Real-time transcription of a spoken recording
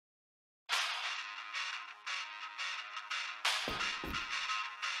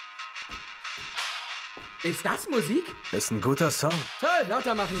Ist das Musik? Ist ein guter Song. Toll,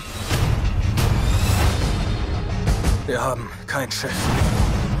 lauter machen. Wir haben keinen Chef.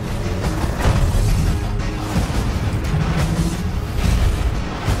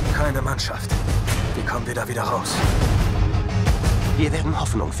 Keine Mannschaft. Wie kommen wir da wieder raus? Wir werden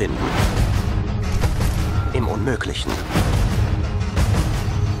Hoffnung finden. Im Unmöglichen.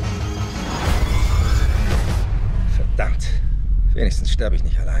 Verdammt. Wenigstens sterbe ich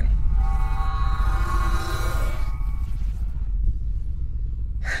nicht allein.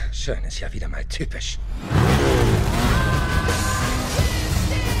 Schön, ist ja wieder mal typisch.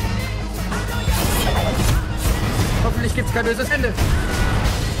 Hoffentlich gibt's kein böses Ende.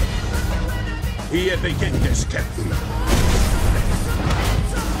 Hier beginnt es, Captain.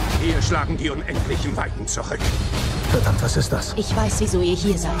 Hier schlagen die unendlichen Weiten zurück. Verdammt, was ist das? Ich weiß, wieso ihr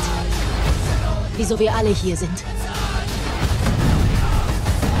hier seid. Wieso wir alle hier sind.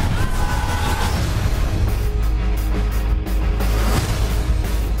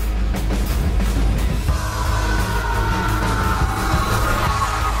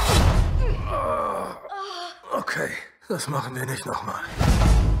 Okay, das machen wir nicht nochmal.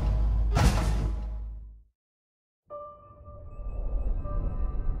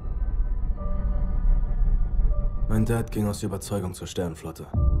 Mein Dad ging aus Überzeugung zur Sternenflotte.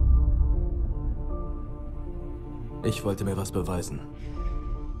 Ich wollte mir was beweisen.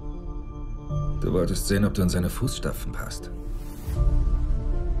 Du wolltest sehen, ob du in seine Fußstapfen passt.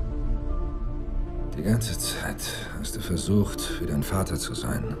 Die ganze Zeit hast du versucht, wie dein Vater zu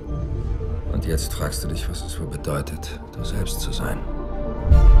sein. Und jetzt fragst du dich, was es wohl bedeutet, du selbst zu sein.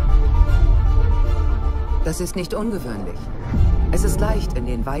 Das ist nicht ungewöhnlich. Es ist leicht, in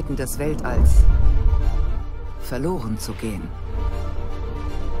den Weiten des Weltalls verloren zu gehen.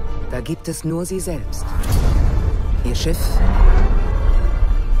 Da gibt es nur sie selbst. Ihr Schiff,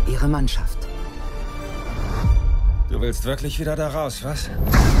 ihre Mannschaft. Du willst wirklich wieder da raus, was?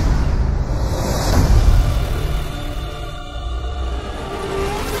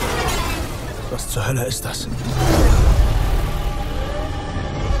 Was zur Hölle ist das?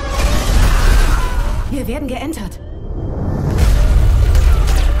 Wir werden geentert.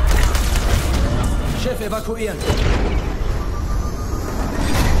 Schiff evakuieren.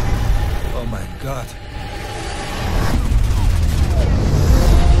 Oh mein Gott.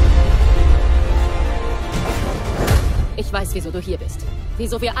 Ich weiß, wieso du hier bist.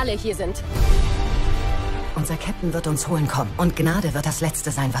 Wieso wir alle hier sind. Unser Captain wird uns holen kommen. Und Gnade wird das Letzte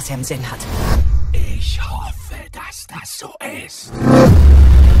sein, was er im Sinn hat. Ich hoffe, dass das so ist.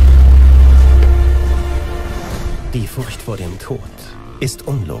 Die Furcht vor dem Tod ist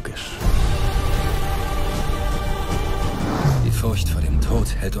unlogisch. Die Furcht vor dem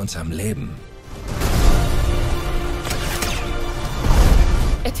Tod hält uns am Leben.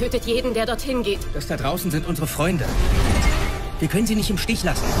 Er tötet jeden, der dorthin geht. Das da draußen sind unsere Freunde. Wir können sie nicht im Stich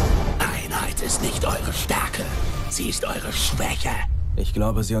lassen. Einheit ist nicht eure Stärke. Sie ist eure Schwäche. Ich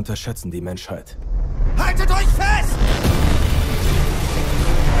glaube, Sie unterschätzen die Menschheit. Haltet euch fest!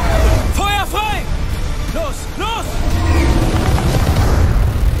 Feuer frei! Los, los!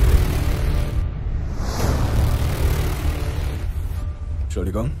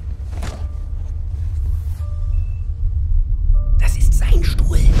 Entschuldigung? Das ist sein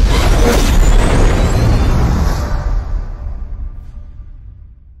Stuhl.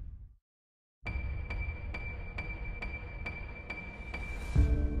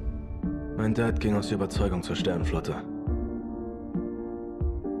 Mein Dad ging aus Überzeugung zur Sternenflotte.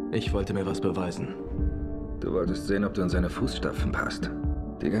 Ich wollte mir was beweisen. Du wolltest sehen, ob du in seine Fußstapfen passt.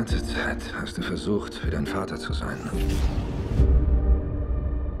 Die ganze Zeit hast du versucht, wie dein Vater zu sein.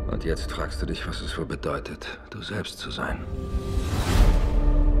 Und jetzt fragst du dich, was es wohl bedeutet, du selbst zu sein.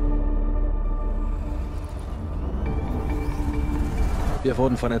 Wir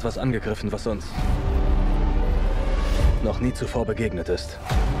wurden von etwas angegriffen, was uns noch nie zuvor begegnet ist.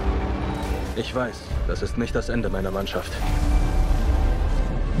 Ich weiß, das ist nicht das Ende meiner Mannschaft.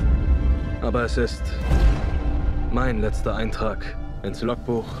 Aber es ist mein letzter Eintrag ins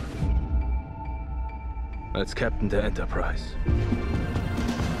Logbuch als Captain der Enterprise.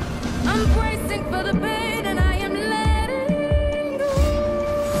 I'm bracing for the pain and I am letting go.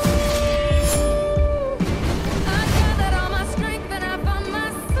 I gathered all my strength and I found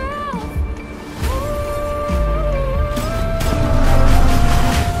myself.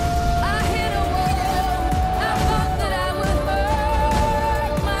 I hit a wall. I thought that I would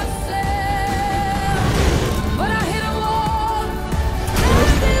hurt myself, but I hit a wall.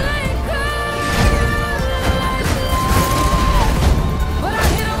 Nothing like but I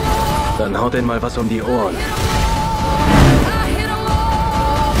hit a wall. Dann haut den mal was um die Ohren. I hit a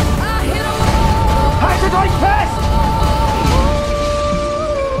wall. I hit a wall. Haltet euch fest!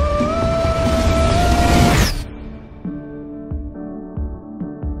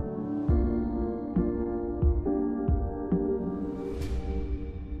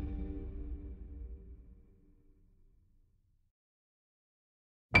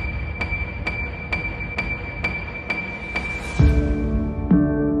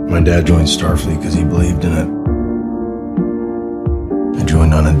 My dad joined Starfleet because he believed in it. I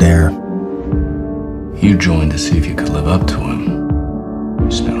joined on a dare. You joined to see if you could live up to him.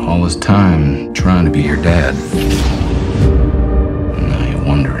 You spent all this time trying to be your dad. And now you're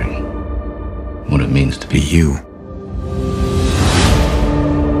wondering what it means to be you.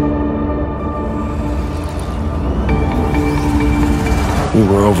 We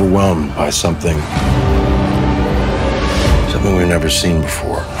were overwhelmed by something we've never seen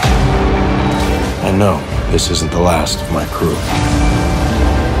before. I know this isn't the last of my crew,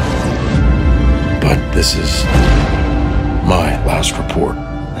 but this is my last report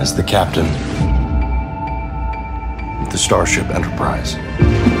as the captain of the Starship Enterprise.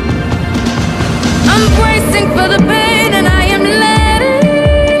 I'm bracing for the pain and I am letting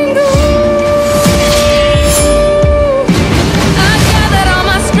go. I gathered all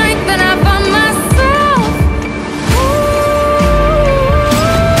my strength and I found myself.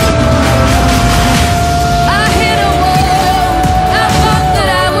 I hit a wall. I thought that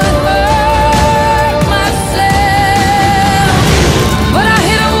I would hurt myself, but I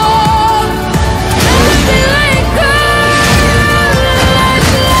hit a wall. Nothing like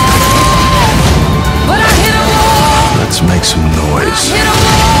but I hit a wall. Let's make some noise. I hit a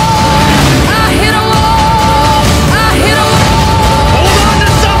wall. I hit a wall. I hit a wall. Hold on to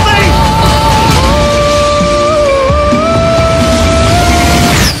something.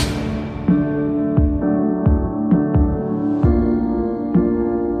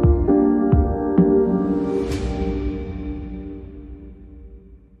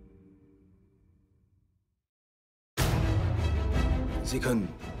 Sie können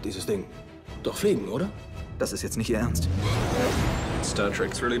dieses Ding doch fliegen, oder? Das ist jetzt nicht Ihr Ernst. Star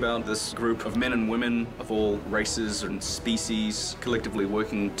Trek's really about this group of men and women of all races and species collectively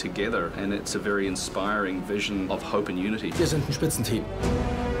working together, and it's a very inspiring vision of hope and unity. Wir sind ein Spitzenteam.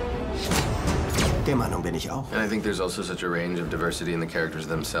 Der Meinung bin ich auch. And I think there's also such a range of diversity in the characters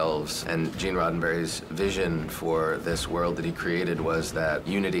themselves. And Gene Roddenberry's vision for this world that he created was that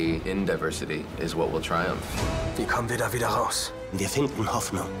unity in diversity is what will triumph. Wie kommen wir da wieder raus? Wir finden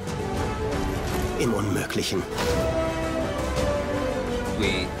Hoffnung. Im Unmöglichen.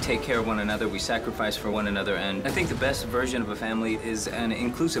 We take care of one another, we sacrifice for one another, and I think the best version of a family is an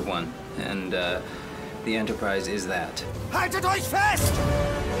inclusive one. And the Enterprise is that. Haltet euch fest!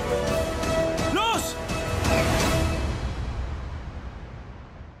 Los!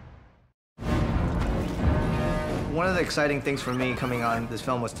 One of the exciting things for me coming on this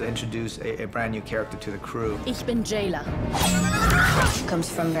film was to introduce a brand new character to the crew. Ich bin Jayla. She comes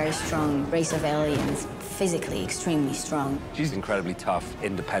from a very strong race of aliens, physically extremely strong. She's incredibly tough,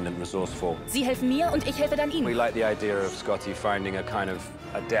 independent, resourceful. Sie helfen mir und ich helfe dann ihnen. We like the idea of Scotty finding a kind of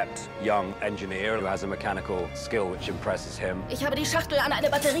adept young engineer who has a mechanical skill which impresses him. Ich habe die Schachtel an eine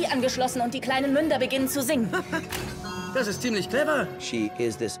Batterie angeschlossen und die kleinen Münder beginnen zu singen. Das ist ziemlich clever. She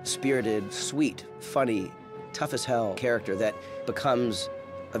is this spirited, sweet, funny, tough as hell character that becomes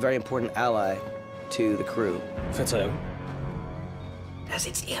a very important ally to the crew. Verzeihung. Das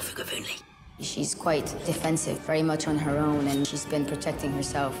ist eher für gewöhnlich. She's quite defensive, very much on her own, and she's been protecting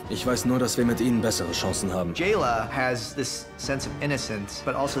herself. Ich weiß nur, dass wir mit ihnen bessere Chancen haben. Jayla has this sense of innocence,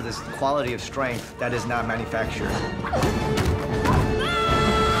 but also this quality of strength that is not manufactured.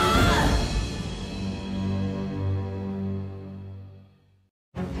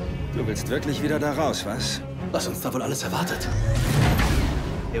 Du willst wirklich wieder da raus, was? Was uns da wohl alles erwartet?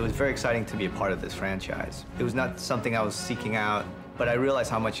 It was very exciting to be a part of this franchise. It was not something I was seeking out, but I realized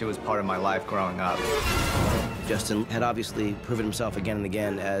how much it was part of my life growing up. Justin had obviously proven himself again and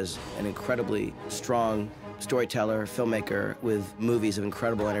again as an incredibly strong storyteller, filmmaker with movies of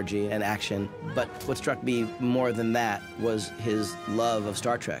incredible energy and action. But what struck me more than that was his love of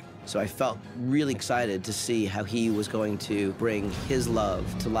Star Trek. So I felt really excited to see how he was going to bring his love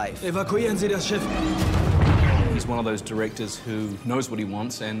to life. Evakuieren Sie das Schiff. He's one of those directors who knows what he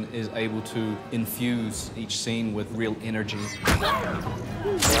wants and is able to infuse each scene with real energy.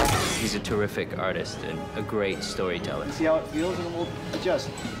 He's a terrific artist and a great storyteller. See how it feels and we'll adjust.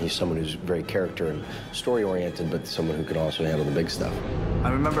 He's someone who's very character and story-oriented, but someone who can also handle the big stuff.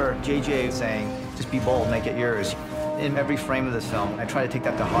 I remember JJ saying, just be bold, make it yours. In every frame of this film, I try to take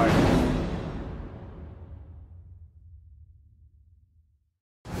that to heart.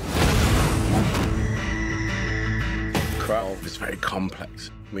 very complex.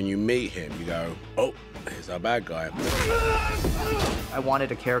 When you meet him, you go, oh, here's our bad guy. I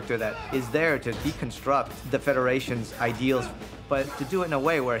wanted a character that is there to deconstruct the Federation's ideals, but to do it in a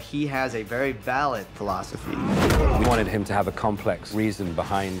way where he has a very valid philosophy. We wanted him to have a complex reason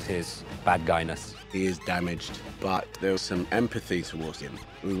behind his bad guyness. He is damaged, but there was some empathy towards him.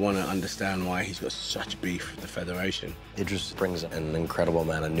 We want to understand why he's got such beef with the Federation. Idris brings an incredible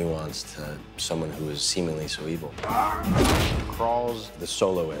amount of nuance to someone who is seemingly so evil. Crawl's the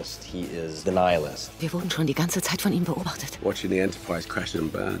soloist. He is the nihilist. Wir wurden schon die ganze Zeit von ihm beobachtet. Watching the Enterprise crash and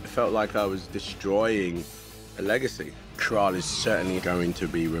burn, it felt like I was destroying a legacy. Kral is certainly going to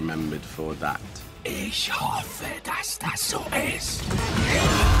be remembered for that. Ich hoffe, dass das so ist.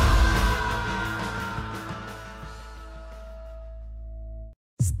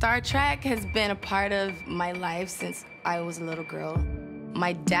 Star Trek has been a part of my life since I was a little girl.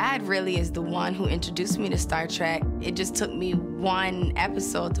 My dad really is the one who introduced me to Star Trek. It just took me one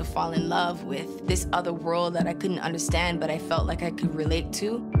episode to fall in love with this other world that I couldn't understand, but I felt like I could relate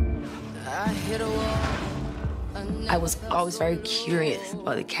to. I was always very curious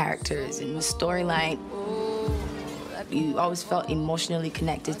about the characters and the storyline. You always felt emotionally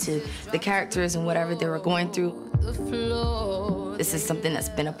connected to the characters and whatever they were going through. This is something that's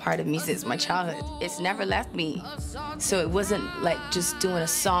been a part of me since my childhood. It's never left me. So it wasn't like just doing a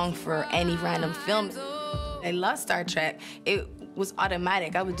song for any random film. I love Star Trek. It was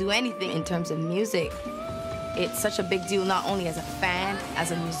automatic. I would do anything in terms of music. It's such a big deal, not only as a fan,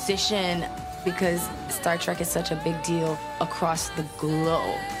 as a musician, because Star Trek is such a big deal across the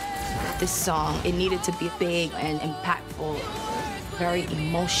globe. This song, it needed to be big and impactful, very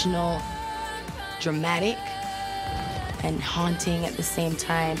emotional, dramatic, and haunting at the same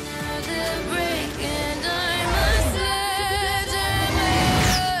time.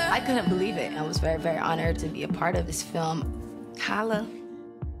 I couldn't believe it. I was very, very honored to be a part of this film. Hallo.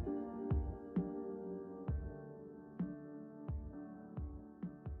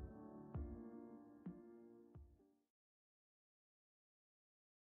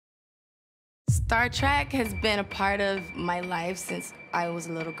 Star Trek has been a part of my life since I was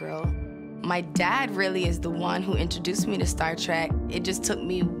a little girl. My dad really is the one who introduced me to Star Trek. It just took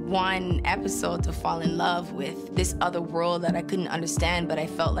me one episode to fall in love with this other world that I couldn't understand, but I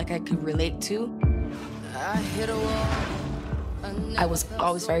felt like I could relate to. I was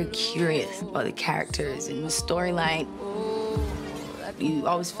always very curious about the characters and the storyline. You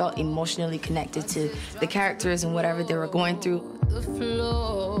always felt emotionally connected to the characters and whatever they were going through.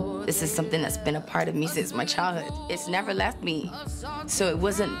 This is something that's been a part of me since my childhood. It's never left me. So it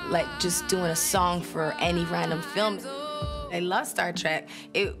wasn't like just doing a song for any random film. I love Star Trek.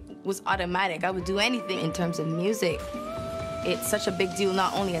 It was automatic. I would do anything in terms of music. It's such a big deal,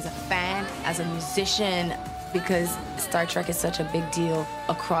 not only as a fan, as a musician, because Star Trek is such a big deal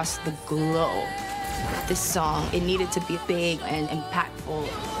across the globe. This song, it needed to be big and impactful,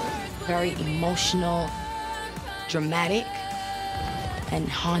 very emotional, dramatic, and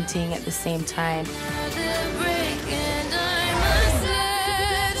haunting at the same time.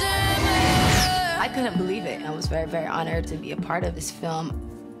 I couldn't believe it. I was very, very honored to be a part of this film.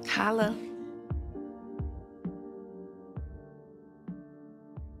 Hallo.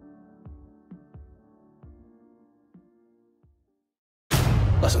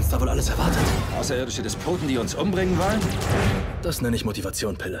 Was uns da wohl alles erwartet? Außerirdische Despoten, die uns umbringen wollen? Das nenne ich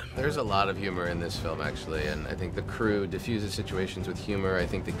Motivationpille. There's a lot of humor in this film, actually, and I think the crew diffuses situations with humor. I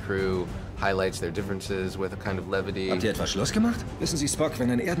think the crew highlights their differences with a kind of levity. Habt ihr etwa Schluss gemacht? Wissen Sie, Spock, wenn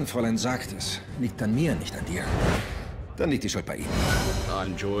ein Erdenfräulein sagt, es liegt an mir, nicht an dir, dann liegt die Schuld bei ihm. I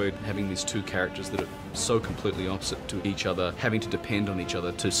enjoyed having these two characters that are so completely opposite to each other, having to depend on each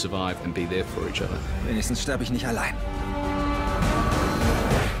other to survive and be there for each other. Wenigstens sterbe ich nicht allein.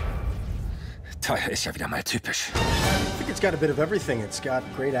 Teuer ist ja wieder mal typisch. I think it's got a bit of everything. It's got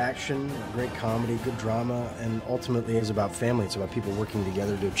great action, great comedy, good drama, and ultimately it's about family. It's about people working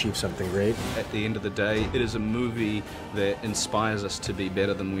together to achieve something great. At the end of the day, it is a movie that inspires us to be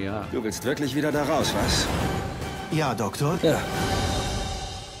better than we are. Du willst wirklich wieder da raus, was? Ja, Doktor. Ja.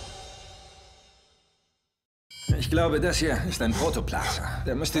 Ich glaube, das hier ist ein Protoplaster.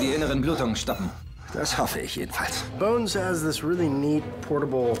 Der müsste die inneren Blutungen stoppen. Das hoffe ich jedenfalls. Bones has this really neat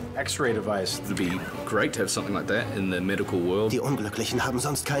portable X-ray device. It'd be great to have something like that in the medical world. Die Unglücklichen haben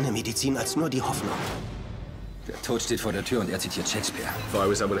sonst keine Medizin als nur die Hoffnung. Der Tod steht vor der Tür und er zitiert Shakespeare. If I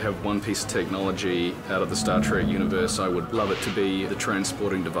was able to have one piece of technology out of the Star Trek universe, I would love it to be the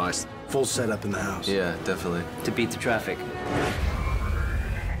transporting device. Full setup in the house. Yeah, definitely. To beat the traffic.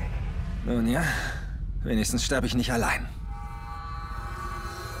 Nun ja, wenigstens sterbe ich nicht allein.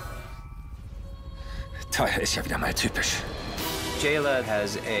 Teuer ist ja wieder mal typisch. Jayla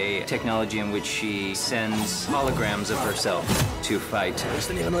has a technology in which she sends holograms of herself to fight. Wo ist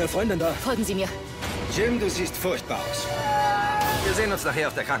denn Ihre neue Freundin da? Folgen Sie mir. Jim, du siehst furchtbar aus. Wir sehen uns nachher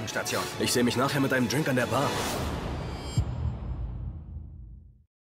auf der Krankenstation. Ich sehe mich nachher mit einem Drink an der Bar.